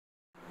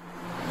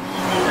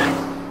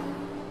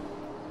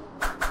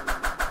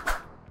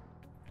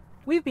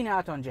We've been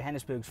out on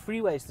Johannesburg's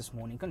freeways this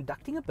morning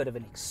conducting a bit of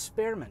an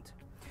experiment.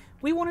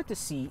 We wanted to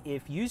see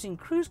if using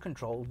cruise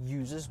control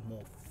uses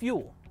more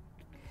fuel.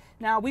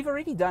 Now, we've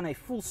already done a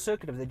full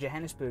circuit of the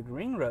Johannesburg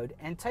ring road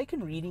and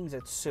taken readings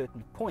at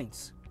certain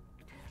points.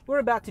 We're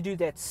about to do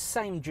that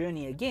same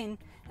journey again,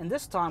 and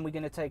this time we're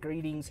going to take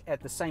readings at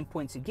the same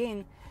points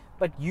again,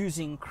 but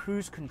using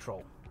cruise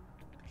control.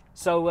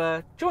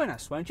 So join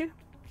us, won't you?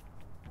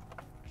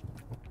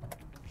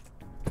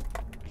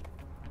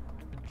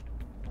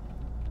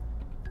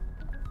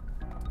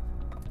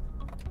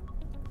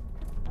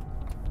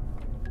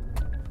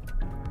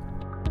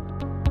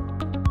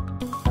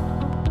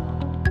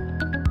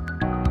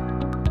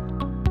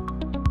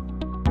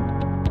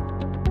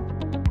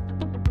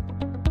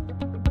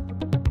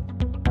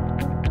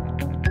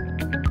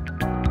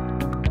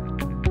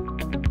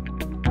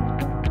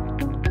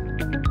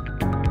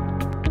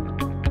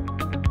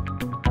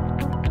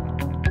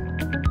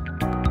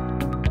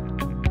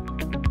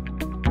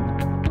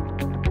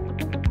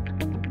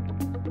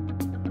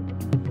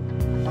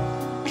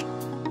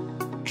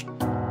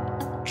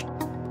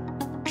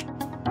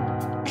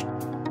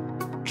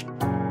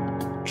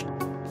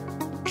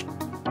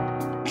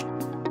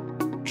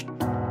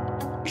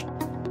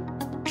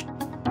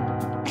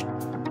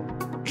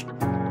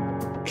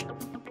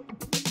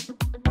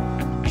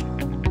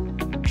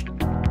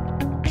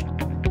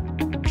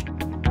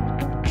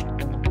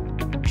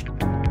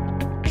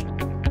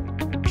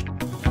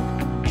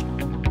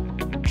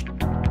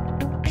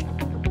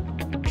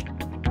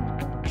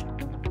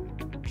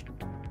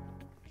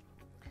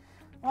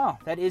 Oh,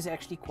 that is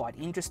actually quite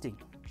interesting.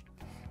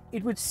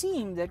 It would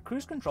seem that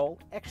cruise control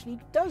actually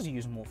does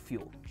use more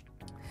fuel,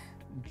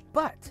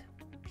 but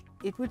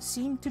it would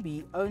seem to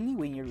be only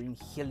when you're in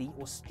hilly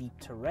or steep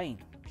terrain.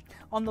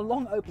 On the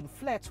long open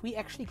flats, we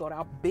actually got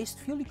our best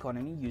fuel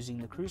economy using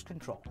the cruise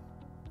control.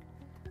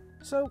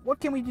 So what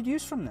can we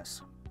deduce from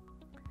this?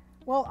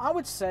 Well, I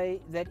would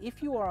say that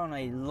if you are on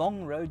a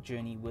long road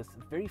journey with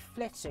very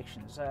flat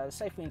sections,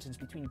 say for instance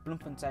between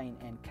Bloemfontein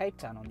and Cape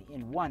Town on the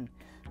N1,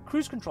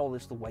 cruise control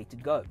is the way to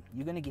go.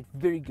 You're going to get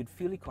very good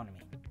fuel economy.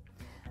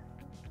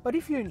 But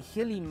if you're in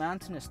hilly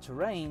mountainous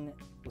terrain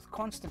with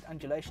constant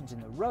undulations in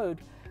the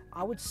road,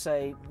 I would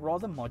say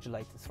rather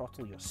modulate the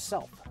throttle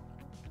yourself.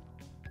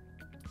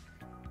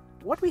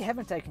 What we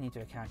haven't taken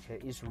into account here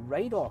is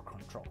radar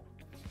control.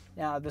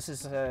 Now, this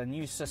is a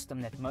new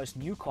system that most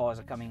new cars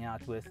are coming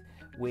out with,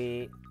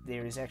 where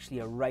there is actually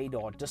a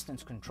radar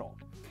distance control.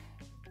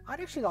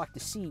 I'd actually like to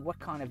see what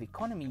kind of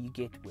economy you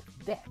get with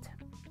that.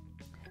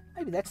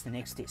 Maybe that's the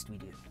next test we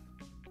do.